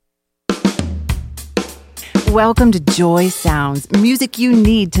Welcome to Joy Sounds, music you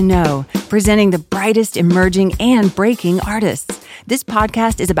need to know, presenting the brightest emerging and breaking artists. This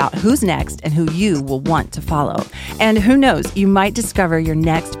podcast is about who's next and who you will want to follow. And who knows, you might discover your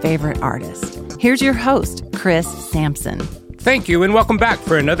next favorite artist. Here's your host, Chris Sampson. Thank you and welcome back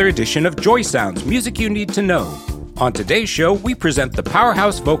for another edition of Joy Sounds, music you need to know. On today's show, we present the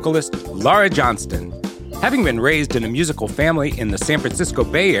powerhouse vocalist, Laura Johnston. Having been raised in a musical family in the San Francisco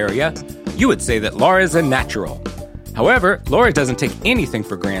Bay Area, you would say that Laura is a natural. However, Laura doesn't take anything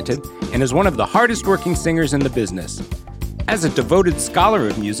for granted and is one of the hardest working singers in the business. As a devoted scholar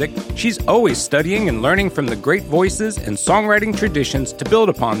of music, she's always studying and learning from the great voices and songwriting traditions to build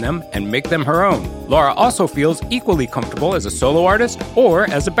upon them and make them her own. Laura also feels equally comfortable as a solo artist or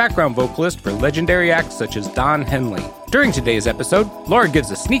as a background vocalist for legendary acts such as Don Henley. During today's episode, Laura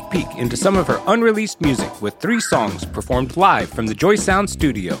gives a sneak peek into some of her unreleased music with 3 songs performed live from the Joy Sound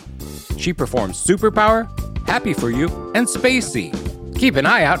studio. She performs Superpower, Happy For You, and Spacey. Keep an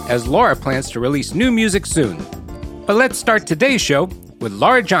eye out as Laura plans to release new music soon. But let's start today's show with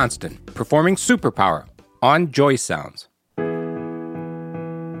Laura Johnston performing Superpower on Joy Sounds.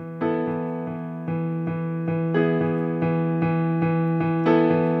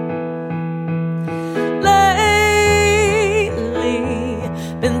 Lately,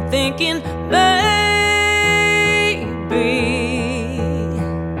 been thinking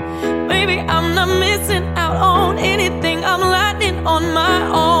maybe I'm not missing out on anything. I'm lightning on my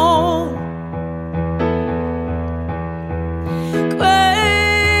own.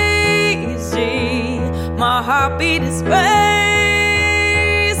 My heartbeat is racing.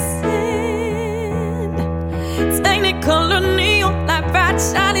 Technicolor neon light bright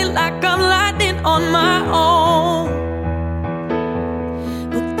shining like I'm lightning on my own.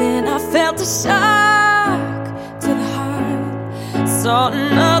 But then I felt a shock to the heart. Saw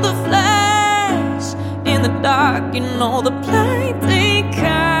another flash in the dark. You know, the blinding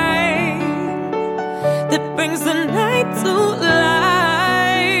kind that brings the night to life.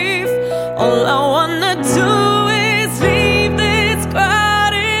 All I wanna do is leave this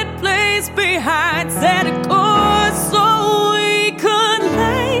crowded place behind. Set a course so we could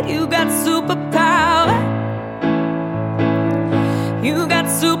light. You got superpower. You got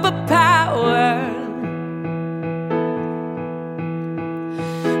superpower.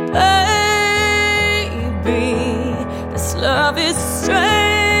 Baby, this love is a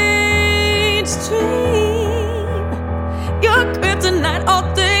strange dream. Your kryptonite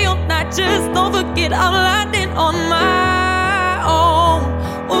all day, all night. Just don't forget I'm lightning on my own.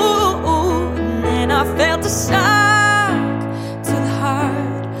 Ooh, ooh. And then I felt a shock to the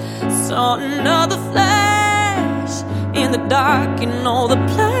heart. Saw another flash in the dark. You know, the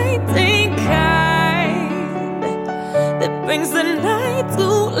blinding kind that brings the night to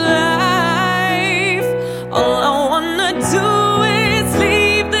life. All I wanna do is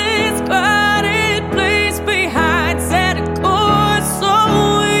leave this crowded place behind. Set a course so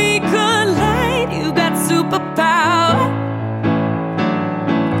we could light. You got superpower.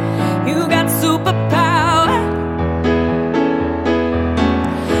 You got superpower.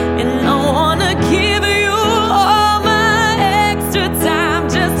 And I wanna give you all my extra time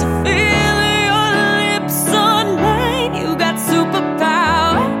just to feel your lips all night. You got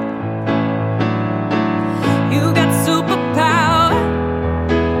superpower. You got superpower.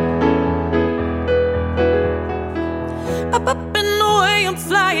 Up in the way I'm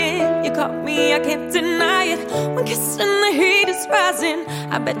flying. You caught me, I can't deny it. One kiss and the heat is rising.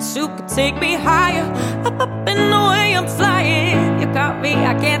 I bet you could take me higher. Up in the way I'm flying. You caught me,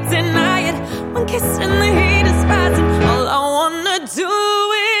 I can't deny it. One kiss and the heat is rising. All I wanna do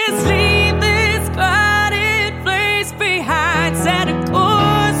is leave this crowded place behind. Set a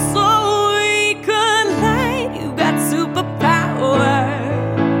course so we could light. You got superpower.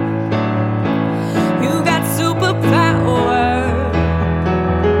 You got superpower.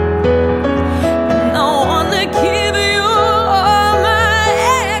 And I wanna give you all my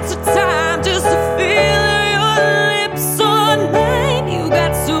extra time just to feel your lips all night. You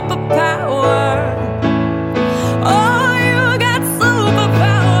got superpower. Oh, you got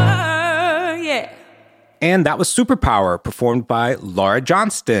superpower. Yeah. And that was Superpower, performed by Laura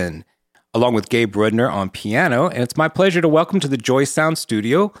Johnston, along with Gabe Rudner on piano. And it's my pleasure to welcome to the Joy Sound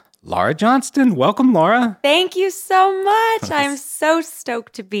studio, Laura Johnston. Welcome, Laura. Thank you so much. I'm so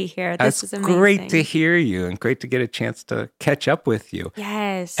stoked to be here. This is amazing. It's great to hear you and great to get a chance to catch up with you.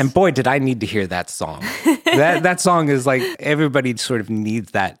 Yes. And boy, did I need to hear that song. that song is like everybody sort of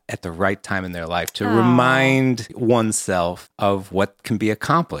needs that at the right time in their life to remind oneself of what can be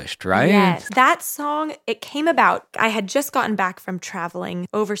accomplished, right? Yes. That song, it came about. I had just gotten back from traveling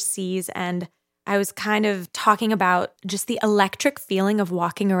overseas and I was kind of talking about just the electric feeling of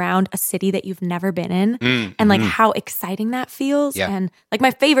walking around a city that you've never been in and like how exciting that feels. Yeah. And like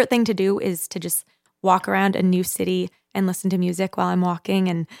my favorite thing to do is to just walk around a new city and listen to music while I'm walking,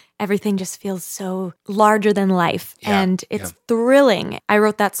 and everything just feels so larger than life. Yeah, And it's thrilling. I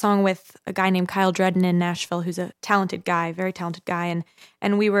wrote that song with a guy named Kyle Dredden in Nashville, who's a talented guy, very talented guy.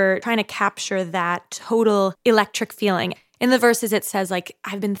 And we were trying to capture that total electric feeling. In the verses, it says, like,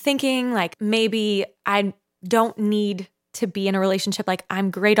 I've been thinking, like, maybe I don't need to be in a relationship. Like,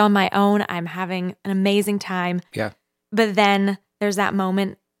 I'm great on my own. I'm having an amazing time. Yeah. But then there's that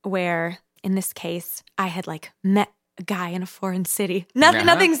moment where, in this case, I had, like, met a guy in a foreign city.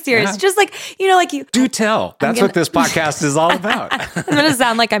 Nothing serious. Just like, you know, like you... Do tell. That's what this podcast is all about. I'm going to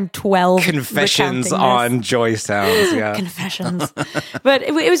sound like I'm 12. Confessions on Joy Sounds. Yeah. Confessions. But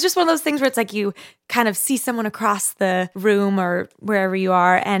it was just one of those things where it's like you kind of see someone across the room or wherever you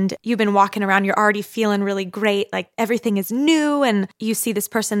are, and you've been walking around, you're already feeling really great. Like everything is new, and you see this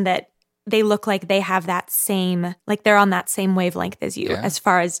person that they look like they have that same, like they're on that same wavelength as you, as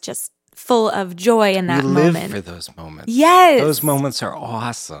far as just full of joy in that moment. You live for those moments. Yes. Those moments are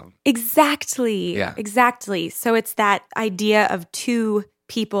awesome. Exactly. Yeah. Exactly. So it's that idea of two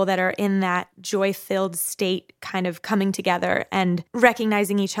people that are in that joy-filled state kind of coming together and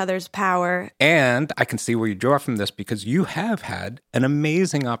recognizing each other's power. And I can see where you draw from this because you have had an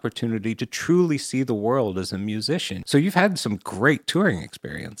amazing opportunity to truly see the world as a musician. So you've had some great touring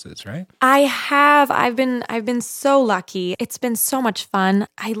experiences, right? I have. I've been so lucky. It's been so much fun.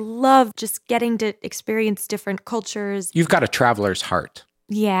 I love just getting to experience different cultures. You've got a traveler's heart.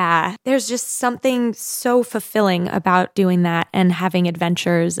 Yeah, there's just something so fulfilling about doing that and having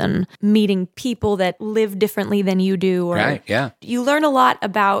adventures and meeting people that live differently than you do. Or right, yeah. You learn a lot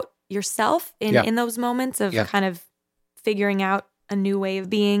about yourself in those moments of kind of figuring out a new way of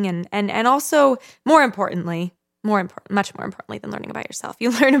being. And also, much more importantly than learning about yourself,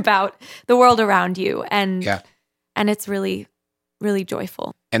 you learn about the world around you. And it's really, really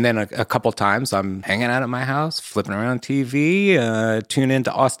joyful. And then a couple times I'm hanging out at my house, flipping around TV, tune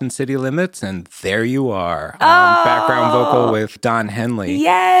into Austin City Limits, and there you are. Background vocal with Don Henley.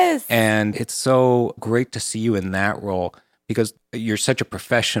 Yes. And it's so great to see you in that role because you're such a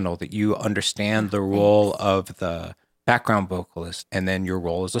professional that you understand the role of the background vocalist and then your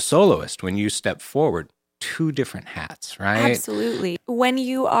role as a soloist when you step forward. Two different hats, right? Absolutely. When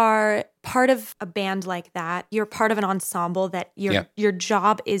you are part of a band like that, you're part of an ensemble that your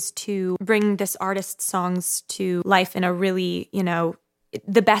job is to bring this artist's songs to life in a really,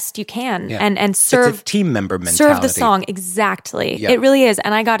 the best you can and serve. It's a team member mentality. Serve the song. Exactly. Yeah. It really is.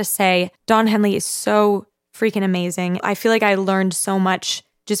 And I got to say, Don Henley is so freaking amazing. I feel like I learned so much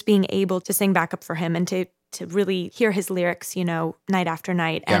just being able to sing backup for him and to really hear his lyrics, night after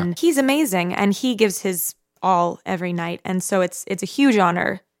night. And he's amazing. And he gives his all every night. And so it's a huge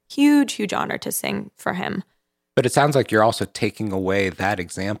honor, huge honor to sing for him. But it sounds like you're also taking away that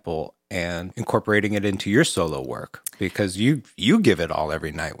example and incorporating it into your solo work because you give it all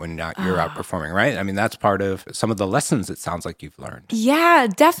every night when you're out performing, right? I mean, that's part of some of the lessons it sounds like you've learned. Yeah,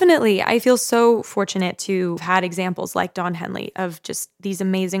 definitely. I feel so fortunate to have had examples like Don Henley of just these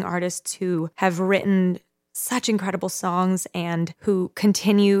amazing artists who have written such incredible songs and who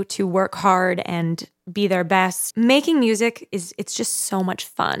continue to work hard and be their best. Making music it's just so much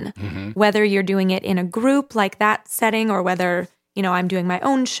fun. Mm-hmm. Whether you're doing it in a group like that setting or whether, I'm doing my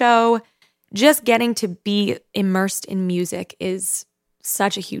own show, just getting to be immersed in music is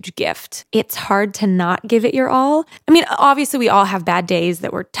such a huge gift. It's hard to not give it your all. I mean, obviously we all have bad days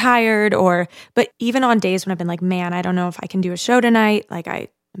that we're tired but even on days when I've been like, man, I don't know if I can do a show tonight. Like I'm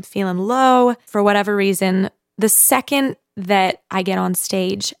feeling low for whatever reason. The second that I get on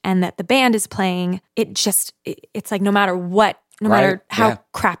stage and that the band is playing, it's like no matter how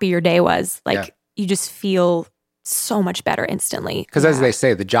crappy your day was, like you just feel so much better instantly. Because as they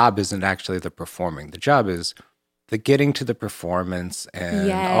say, the job isn't actually the performing. The job is the getting to the performance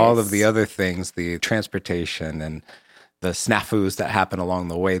and all of the other things, the transportation and the snafus that happen along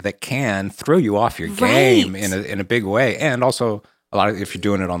the way that can throw you off your game in a big way. And also if you're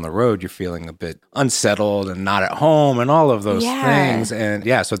doing it on the road, you're feeling a bit unsettled and not at home and all of those things.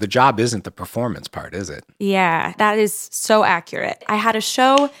 And so the job isn't the performance part, is it? Yeah, that is so accurate. I had a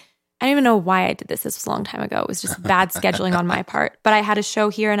show, I don't even know why I did this. This was a long time ago. It was just bad scheduling on my part. But I had a show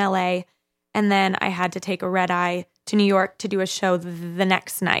here in LA, and then I had to take a red eye to New York to do a show the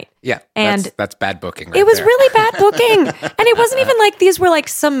next night. Yeah, and that's bad booking right It was there. really bad booking. And it wasn't even like these were like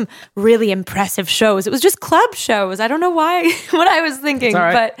some really impressive shows. It was just club shows. I don't know why, what I was thinking. It's all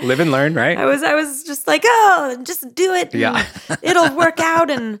right. But Live and learn, right? I was just like, oh, just do it. Yeah. It'll work out.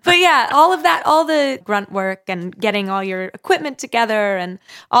 But yeah, all of that, all the grunt work and getting all your equipment together and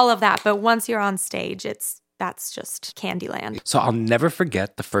all of that. But once you're on stage, that's just Candyland. So I'll never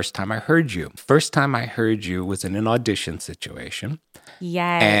forget the first time I heard you. First time I heard you was in an audition situation.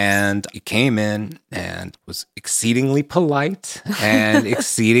 Yes. And you came in and was exceedingly polite and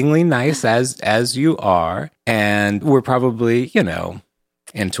exceedingly nice as you are. And we're probably,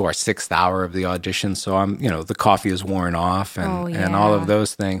 into our 6th hour of the audition. So I'm, the coffee is worn off and all of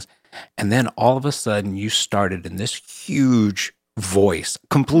those things. And then all of a sudden you started in this huge voice,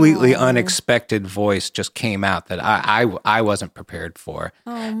 completely unexpected voice just came out that I wasn't prepared for.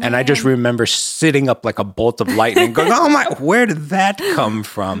 And I just remember sitting up like a bolt of lightning going, oh my, where did that come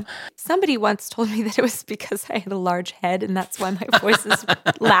from? Somebody once told me that it was because I had a large head and that's why my voice is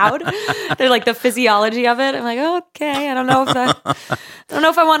loud. They're like the physiology of it. I'm like, okay, I don't know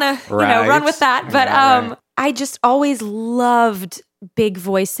if I want to run with that. But right. I just always loved big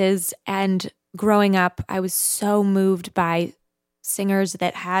voices, and growing up, I was so moved by singers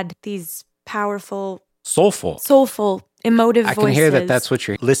that had these powerful, soulful, emotive voices. I can hear that that's what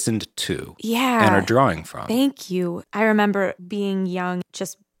you're listened to and are drawing from. Thank you. I remember being young,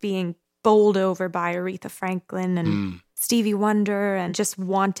 just being bowled over by Aretha Franklin and Stevie Wonder, and just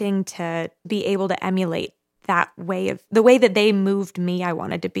wanting to be able to emulate that the way that they moved me. I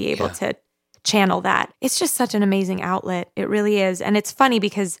wanted to be able to channel that. It's just such an amazing outlet. It really is. And it's funny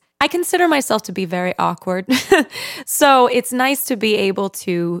because I consider myself to be very awkward. So it's nice to be able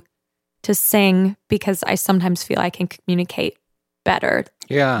to sing, because I sometimes feel I can communicate better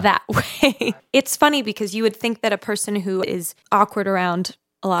that way. It's funny because you would think that a person who is awkward around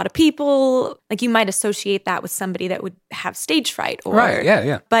a lot of people, like you might associate that with somebody that would have stage fright. Right,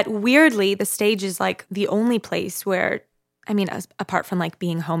 yeah. But weirdly, the stage is like the only place where, apart from like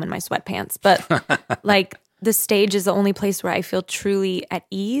being home in my sweatpants, but like the stage is the only place where I feel truly at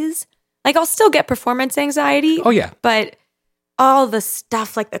ease. Like I'll still get performance anxiety. Oh, yeah. But all the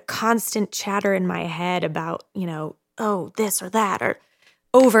stuff, like the constant chatter in my head about, this or that, or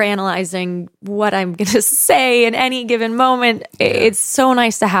overanalyzing what I'm going to say in any given moment. It's so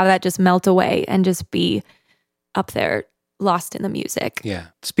nice to have that just melt away and just be up there lost in the music. Yeah.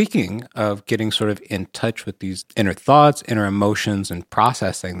 Speaking of getting sort of in touch with these inner thoughts, inner emotions, and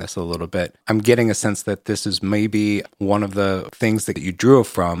processing this a little bit, I'm getting a sense that this is maybe one of the things that you drew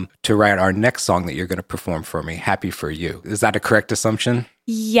from to write our next song that you're going to perform for me, Happy for You. Is that a correct assumption?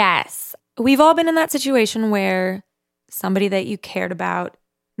 Yes. We've all been in that situation where somebody that you cared about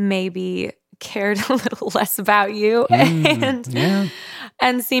maybe cared a little less about you and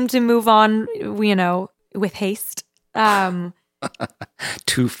seemed to move on, with haste.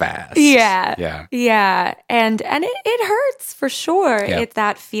 Too fast. Yeah. And it hurts for sure. Yeah. It's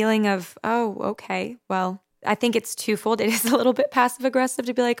that feeling of, okay, well, I think it's twofold. It is a little bit passive aggressive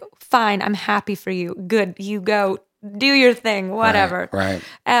to be like, fine, I'm happy for you. Good, you go do your thing, whatever. Right.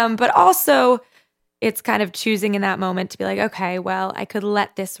 But also it's kind of choosing in that moment to be like, okay, well, I could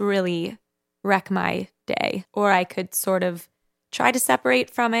let this really wreck my day, or I could sort of try to separate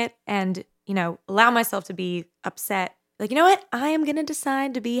from it and allow myself to be upset. Like, you know what? I am going to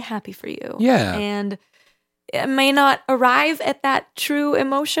decide to be happy for you. Yeah. And it may not arrive at that true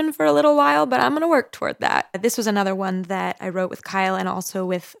emotion for a little while, but I'm going to work toward that. This was another one that I wrote with Kyle and also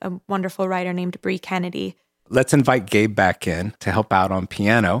with a wonderful writer named Bree Kennedy. Let's invite Gabe back in to help out on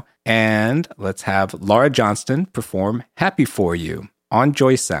piano, and let's have Laura Johnston perform Happy for You on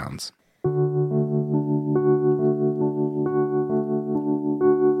Joy Sounds.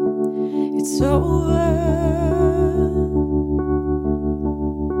 It's over,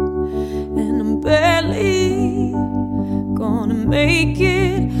 and I'm barely gonna make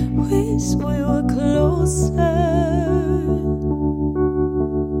it. Wish we were closer.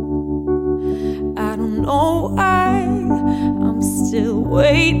 I don't know why I'm still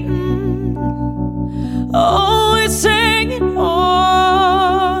waiting, always hanging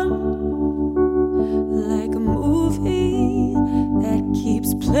on like a movie that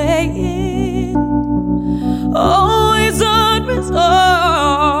keeps playing, always unresolved.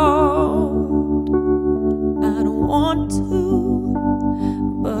 I don't want to,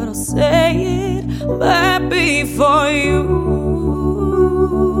 but I'll say it, happy for you,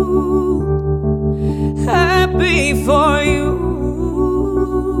 happy for you.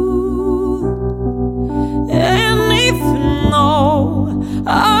 And even though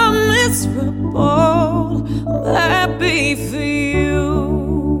I'm miserable, I'm happy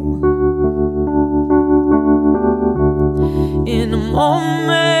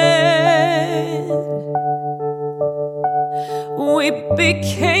moment we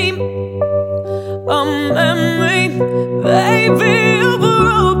became a memory, baby,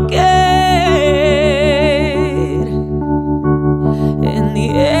 broken, and the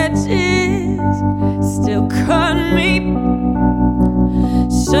edges still cut me.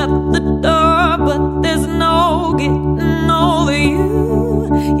 Shut the door, but there's no getting over you.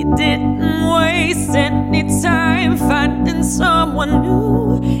 You didn't waste any time finding someone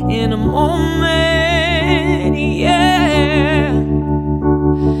new in a moment, yeah.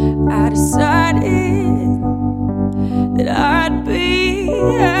 I decided that I'd be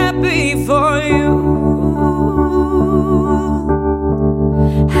happy for you,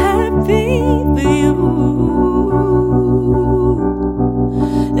 happy for you.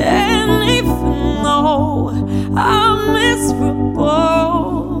 And even though I'm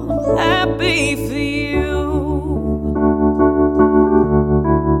miserable, happy for you.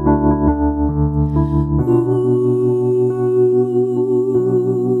 Ooh,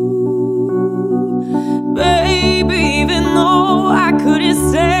 baby, even though I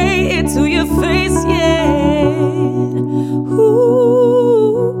couldn't say it to your face yet.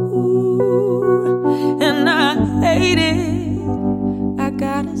 Ooh, and I hate it, I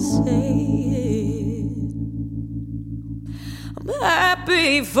gotta say it. I'm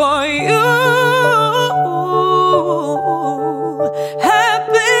happy for you,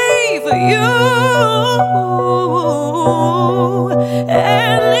 happy for you.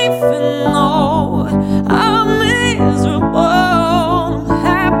 And even though I'm miserable, I'm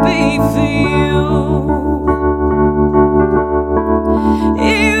happy for you.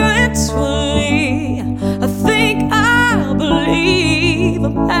 Eventually, I think I'll believe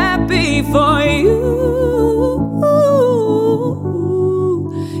I'm happy for you.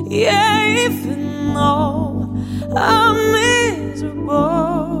 Yeah, even though I'm miserable,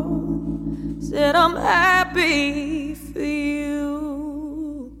 said I'm happy for you.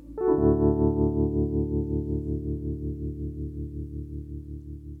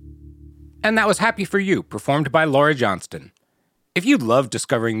 And that was Happy for You, performed by Laura Johnston. If you love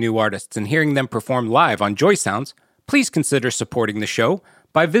discovering new artists and hearing them perform live on Joy Sounds, please consider supporting the show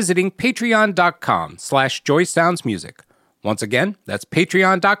by visiting patreon.com/joysoundsmusic. Once again, that's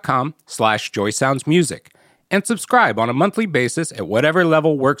patreon.com/joysoundsmusic. And subscribe on a monthly basis at whatever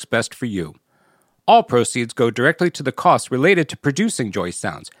level works best for you. All proceeds go directly to the costs related to producing Joy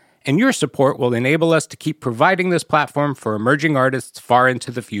Sounds, and your support will enable us to keep providing this platform for emerging artists far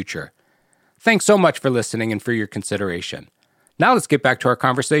into the future. Thanks so much for listening and for your consideration. Now let's get back to our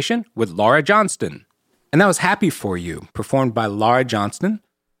conversation with Laura Johnston. And that was Happy for You, performed by Laura Johnston,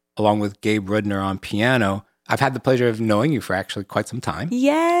 along with Gabe Rudner on piano. I've had the pleasure of knowing you for actually quite some time.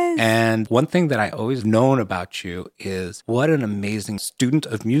 Yes. And one thing that I always known about you is what an amazing student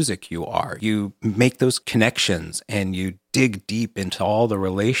of music you are. You make those connections and you dig deep into all the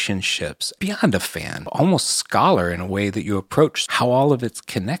relationships beyond a fan, almost scholar in a way that you approach how all of it's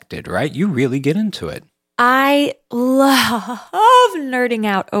connected, right? You really get into it. I love nerding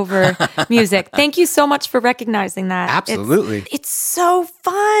out over music. Thank you so much for recognizing that. Absolutely. It's so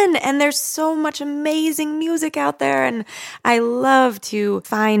fun, and there's so much amazing music out there, and I love to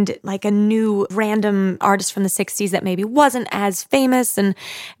find like a new random artist from the 60s that maybe wasn't as famous,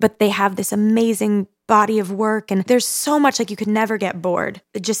 but they have this amazing body of work, and there's so much, like, you could never get bored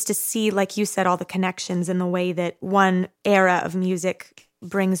just to see, like you said, all the connections in the way that one era of music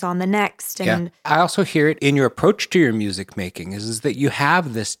brings on the next. And yeah. I also hear it in your approach to your music making is that you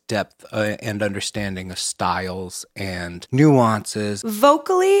have this depth and understanding of styles and nuances.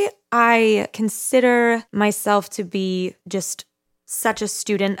 Vocally, I consider myself to be just such a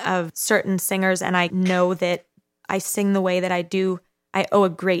student of certain singers, and I know that I sing the way that I do. I owe a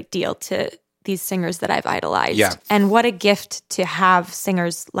great deal to these singers that I've idolized. Yeah. And what a gift to have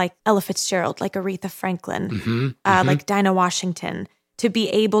singers like Ella Fitzgerald, like Aretha Franklin, like Dinah Washington, to be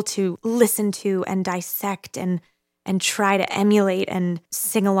able to listen to and dissect and try to emulate and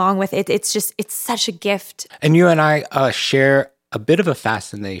sing along with it. It's such a gift. And you and I share a bit of a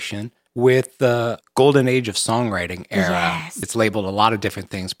fascination with the golden age of songwriting era. Yes. It's labeled a lot of different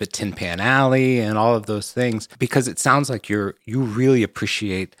things, but Tin Pan Alley and all of those things, because it sounds like you really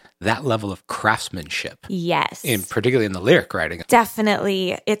appreciate that level of craftsmanship. Yes. Particularly in the lyric writing.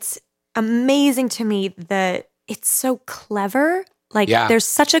 Definitely. It's amazing to me that it's so clever. Like, there's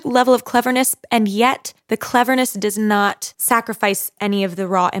such a level of cleverness, and yet the cleverness does not sacrifice any of the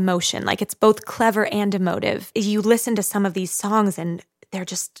raw emotion. Like, it's both clever and emotive. You listen to some of these songs, and they're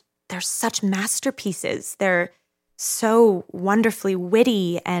such masterpieces. They're so wonderfully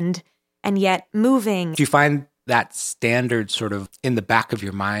witty and yet moving. Do you find that standard sort of in the back of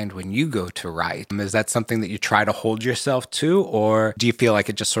your mind when you go to write? Is that something that you try to hold yourself to, or do you feel like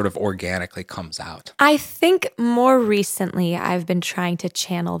it just sort of organically comes out? I think more recently I've been trying to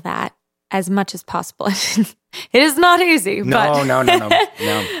channel that as much as possible. It is not easy. No.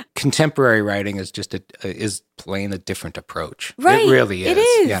 Contemporary writing is just is plain a different approach. Right. It really is. It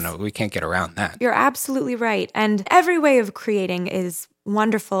is. Yeah, no, we can't get around that. You're absolutely right. And every way of creating is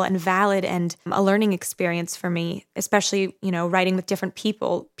wonderful and valid and a learning experience for me, especially, writing with different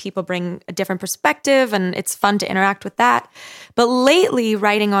people. People bring a different perspective and it's fun to interact with that. But lately,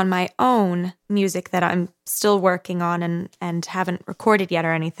 writing on my own music that I'm still working on and haven't recorded yet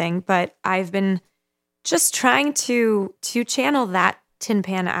or anything, but I've been just trying to channel that Tin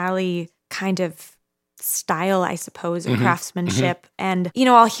Pan Alley kind of style, I suppose, and craftsmanship. And,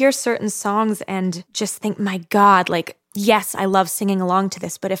 I'll hear certain songs and just think, my God, like, yes, I love singing along to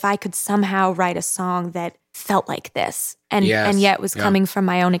this, but if I could somehow write a song that felt like this and yet was coming from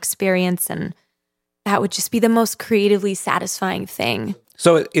my own experience, and that would just be the most creatively satisfying thing.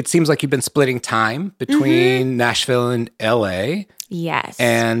 So it seems like you've been splitting time between Nashville and LA. Yes.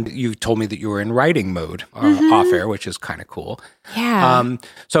 And you told me that you were in writing mode off air, which is kind of cool. Yeah.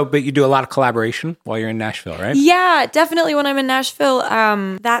 But you do a lot of collaboration while you're in Nashville, right? Yeah, definitely. When I'm in Nashville,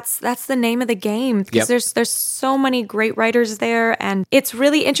 that's the name of the game, because there's so many great writers there, and it's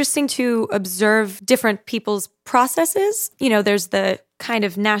really interesting to observe different people's processes. There's the kind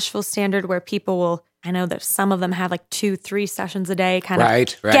of Nashville standard where people will, I know that some of them have like 2-3 sessions a day, kind of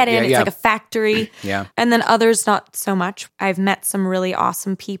get in. It's like a factory. Yeah. And then others, not so much. I've met some really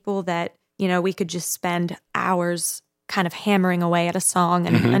awesome people that, we could just spend hours kind of hammering away at a song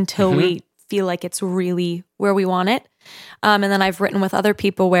until we feel like it's really where we want it. And then I've written with other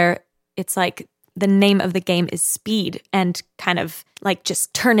people where it's like the name of the game is speed and kind of like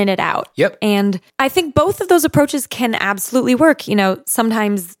just turning it out. Yep. And I think both of those approaches can absolutely work.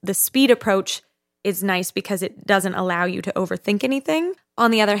 Sometimes the speed approach is nice because it doesn't allow you to overthink anything. On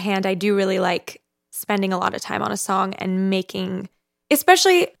the other hand, I do really like spending a lot of time on a song and making,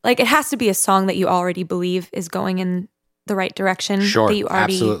 especially like it has to be a song that you already believe is going in the right direction. Sure, that you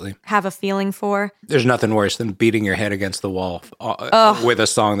already absolutely have a feeling for. There's nothing worse than beating your head against the wall with a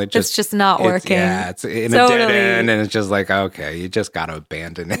song that it's just not working. It's in a dead end, and it's just like, okay, you just got to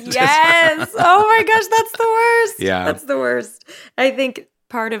abandon it. Yes. Oh my gosh, that's the worst. Yeah. That's the worst. I think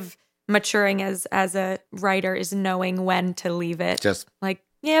part of maturing as a writer is knowing when to leave it. Just like,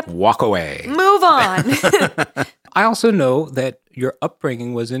 yep, walk away. Move on. I also know that your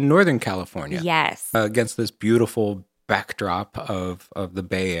upbringing was in Northern California. Yes. Against this beautiful backdrop of the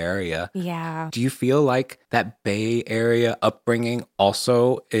Bay Area. Yeah. Do you feel like that Bay Area upbringing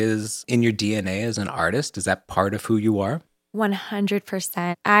also is in your DNA as an artist? Is that part of who you are?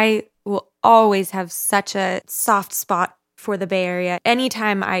 100%. I will always have such a soft spot for the Bay Area.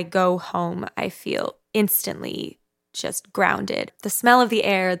 Anytime I go home, I feel instantly just grounded. The smell of the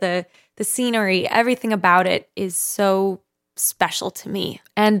air, the scenery, everything about it is so special to me.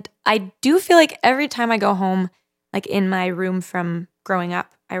 And I do feel like every time I go home, like in my room from growing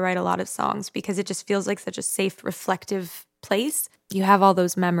up, I write a lot of songs because it just feels like such a safe, reflective place. You have all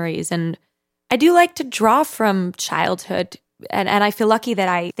those memories. And I do like to draw from childhood. And I feel lucky that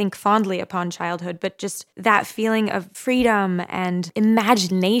I think fondly upon childhood, but just that feeling of freedom and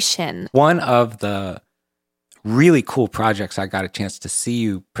imagination. One of the really cool projects I got a chance to see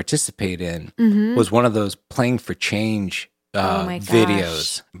you participate in was one of those Playing for Change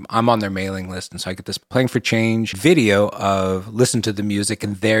videos. I'm on their mailing list, and so I get this Playing for Change video of Listen to the Music,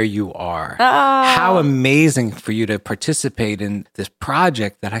 and there you are. Oh. How amazing for you to participate in this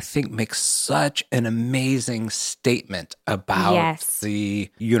project that I think makes such an amazing statement about the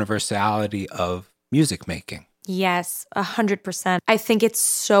universality of music making. Yes, 100%. I think it's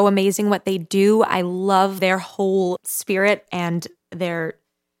so amazing what they do. I love their whole spirit and their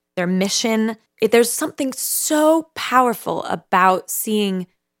mission. There's something so powerful about seeing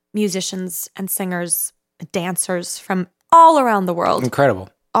musicians and singers, dancers from all around the world. Incredible.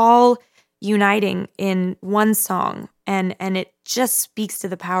 All uniting in one song. And it just speaks to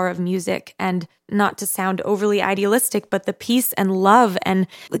the power of music, and not to sound overly idealistic, but the peace and love. And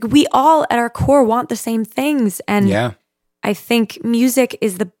like, we all at our core want the same things. And I think music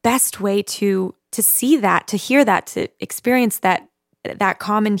is the best way to see that, to hear that, to experience that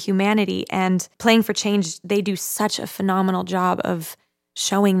common humanity. And Playing for Change, they do such a phenomenal job of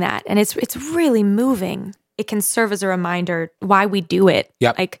showing that. And it's really moving. It can serve as a reminder why we do it.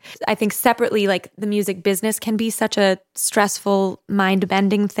 Yep. Like, I think separately, like the music business can be such a stressful,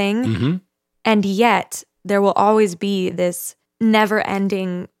 mind-bending thing. And yet there will always be this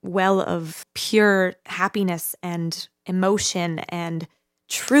never-ending well of pure happiness and emotion and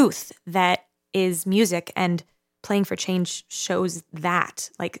truth that is music. And Playing for Change shows that,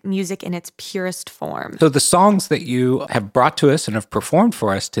 like music in its purest form. So the songs that you have brought to us and have performed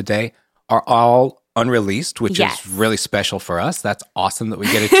for us today are all unreleased, which is really special for us. That's awesome that we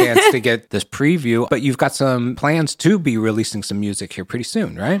get a chance to get this preview. But you've got some plans to be releasing some music here pretty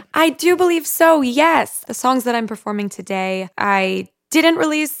soon, right? I do believe so, yes. The songs that I'm performing today, I didn't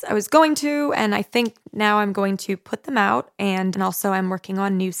release. I was going to, and I think now I'm going to put them out. And also I'm working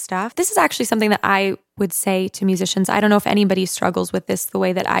on new stuff. This is actually something that I would say to musicians. I don't know if anybody struggles with this the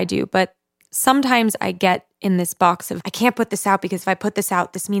way that I do, but sometimes I get in this box of, I can't put this out because if I put this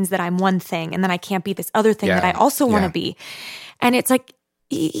out, this means that I'm one thing and then I can't be this other thing that I also want to be. And it's like,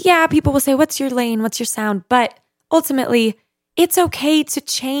 yeah, people will say, what's your lane? What's your sound? But ultimately, it's okay to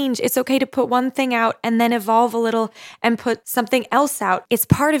change. It's okay to put one thing out and then evolve a little and put something else out. It's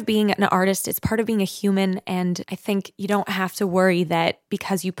part of being an artist. It's part of being a human. And I think you don't have to worry that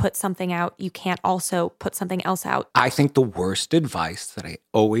because you put something out, you can't also put something else out. I think the worst advice that I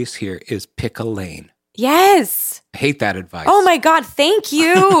always hear is pick a lane. Yes. I hate that advice. Oh my God, thank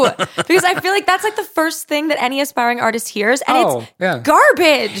you. Because I feel like that's like the first thing that any aspiring artist hears, and it's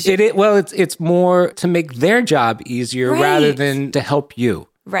garbage. It's more to make their job easier rather than to help you.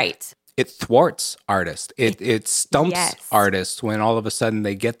 Right. It thwarts artists. It stumps artists when all of a sudden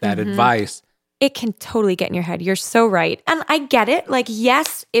they get that advice. It can totally get in your head. You're so right. And I get it. Like,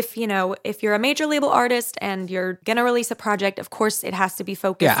 yes, if you're a major label artist and you're going to release a project, of course it has to be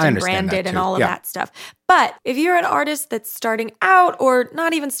focused and branded and all of that stuff. But if you're an artist that's starting out or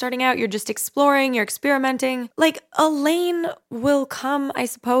not even starting out, you're just exploring, you're experimenting, like a lane will come, I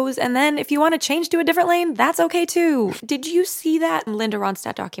suppose. And then if you want to change to a different lane, that's okay too. Did you see that Linda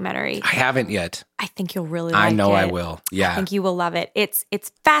Ronstadt documentary? I haven't yet. I think you'll really like it. I know I will. Yeah. I think you will love it. It's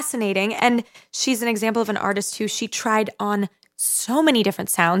fascinating. And she's an example of an artist who she tried on so many different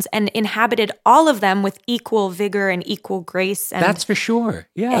sounds and inhabited all of them with equal vigor and equal grace. And that's for sure.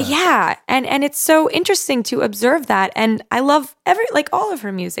 Yeah. Yeah. And it's so interesting to observe that. And I love all of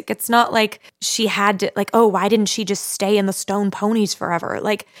her music. It's not like she had to why didn't she just stay in the Stone Ponies forever?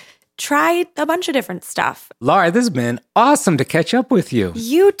 Like, try a bunch of different stuff. Laura, this has been awesome to catch up with you.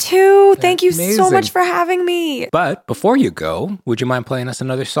 You too. Thank you so much for having me. But before you go, would you mind playing us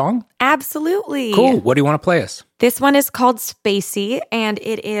another song? Absolutely. Cool. What do you want to play us? This one is called Spacey, and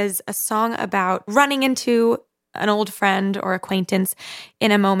it is a song about running into an old friend or acquaintance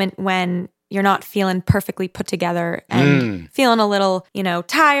in a moment when you're not feeling perfectly put together and feeling a little,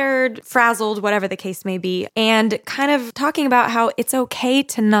 tired, frazzled, whatever the case may be. And kind of talking about how it's okay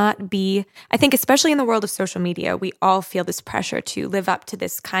to not be, I think especially in the world of social media, we all feel this pressure to live up to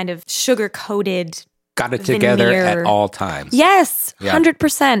this kind of sugar-coated got it together veneer. At all times. Yes,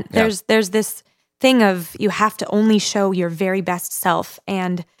 100%. Yeah. There's this thing of you have to only show your very best self,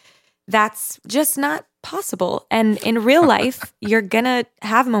 and that's just not possible. And in real life, you're gonna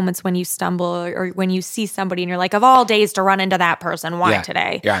have moments when you stumble or when you see somebody and you're like, of all days to run into that person, why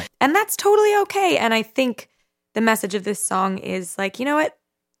today? Yeah. And that's totally okay. And I think the message of this song is like, you know what?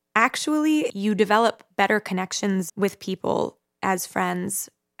 Actually, you develop better connections with people as friends,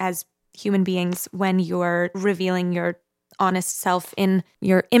 as human beings, when you're revealing your honest self in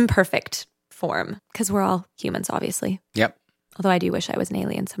your imperfect form. Because we're all humans, obviously. Yep. Although I do wish I was an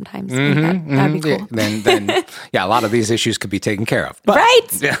alien sometimes. That'd be cool. Then, a lot of these issues could be taken care of. But,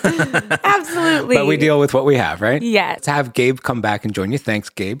 right? Absolutely. But we deal with what we have, right? Yes. Let's have Gabe come back and join you. Thanks,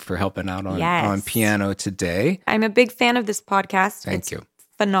 Gabe, for helping out on piano today. I'm a big fan of this podcast. Thank you.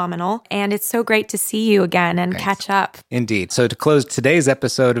 Phenomenal. And it's so great to see you again and catch up. Indeed. So to close today's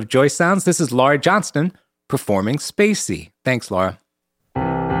episode of Joy Sounds, this is Laura Johnston performing Spacey. Thanks, Laura.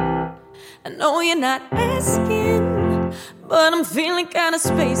 I know you're not asking, but I'm feeling kind of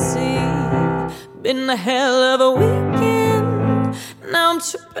spacey. Been a hell of a weekend. Now I'm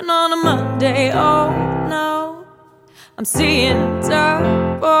tripping on a Monday. Oh no, I'm seeing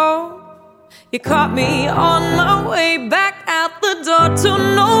double. You caught me on my way back out the door to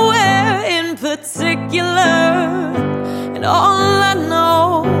nowhere in particular. And all I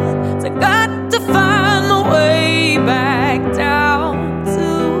know is I got to find the way back down to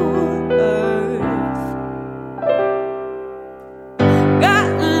earth. Got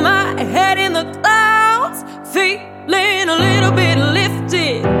my head in the clouds, feeling a little bit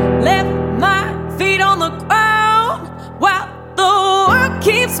lifted. Left my feet on the ground while the world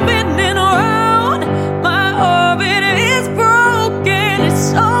keeps spinning around. My orbit is broken,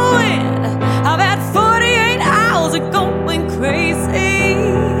 it's showing. I've had 48 hours of going crazy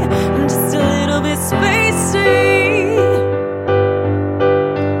and just a little bit spacey.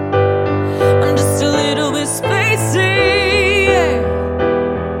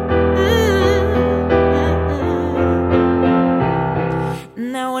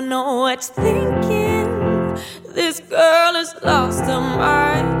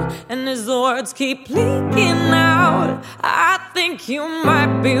 his words keep leaking out. I think you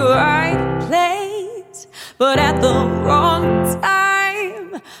might be right place, but at the wrong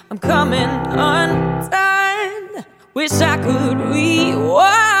time. I'm coming undone. Wish I could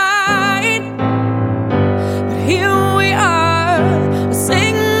rewind, but here we are. The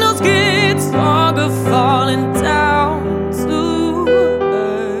signals get stronger, falling down to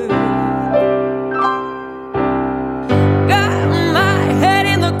earth. Got my head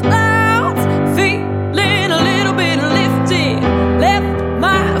in the clouds, feeling a little bit lifted. Left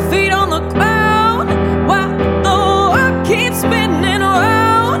my feet on the ground while the world keeps spinning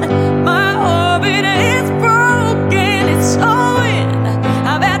around. My orbit is broken, it's showing.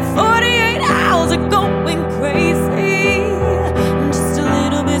 I've had 48 hours of going crazy. I'm just a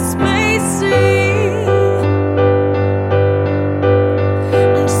little bit spacey.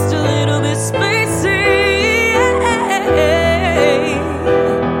 I'm just a little bit spacey.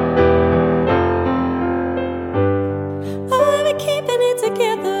 Oh, I've been keeping it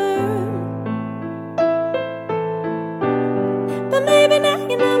together, but maybe now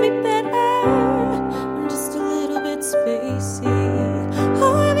you know me better. I'm just a little bit spacey.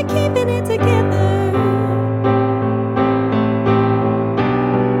 Oh, I've been keeping it together,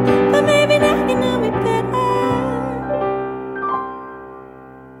 but maybe now you know me better.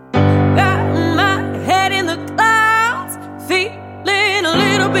 Got my head in the clouds, feeling a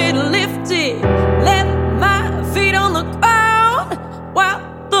little bit lifted. Left my feet on the ground while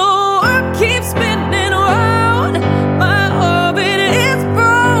the world keeps spinning around. My orbit is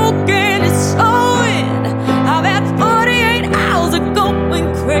broken, it's showing. I've had 48 hours of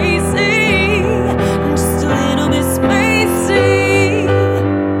going crazy. I'm just a little bit spacey.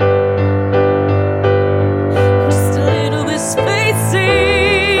 I'm just a little bit spacey.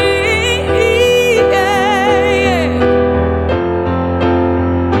 Yeah.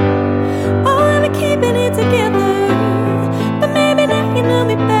 Oh, I've been keeping it together, but maybe now you know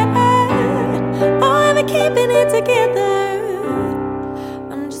me better. Oh, I've been keeping it together.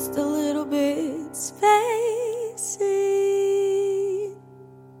 I'm just a little bit spacey.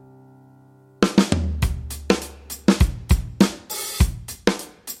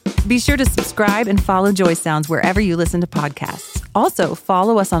 Be sure to subscribe and follow Joy Sounds wherever you listen to podcasts. Also,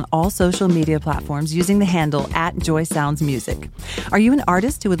 follow us on all social media platforms using the handle @JoySoundsMusic. Are you an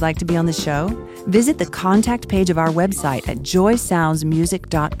artist who would like to be on the show? Visit the contact page of our website at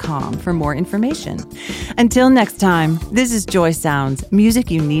joysoundsmusic.com for more information. Until next time, this is Joy Sounds, music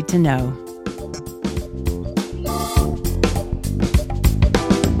you need to know.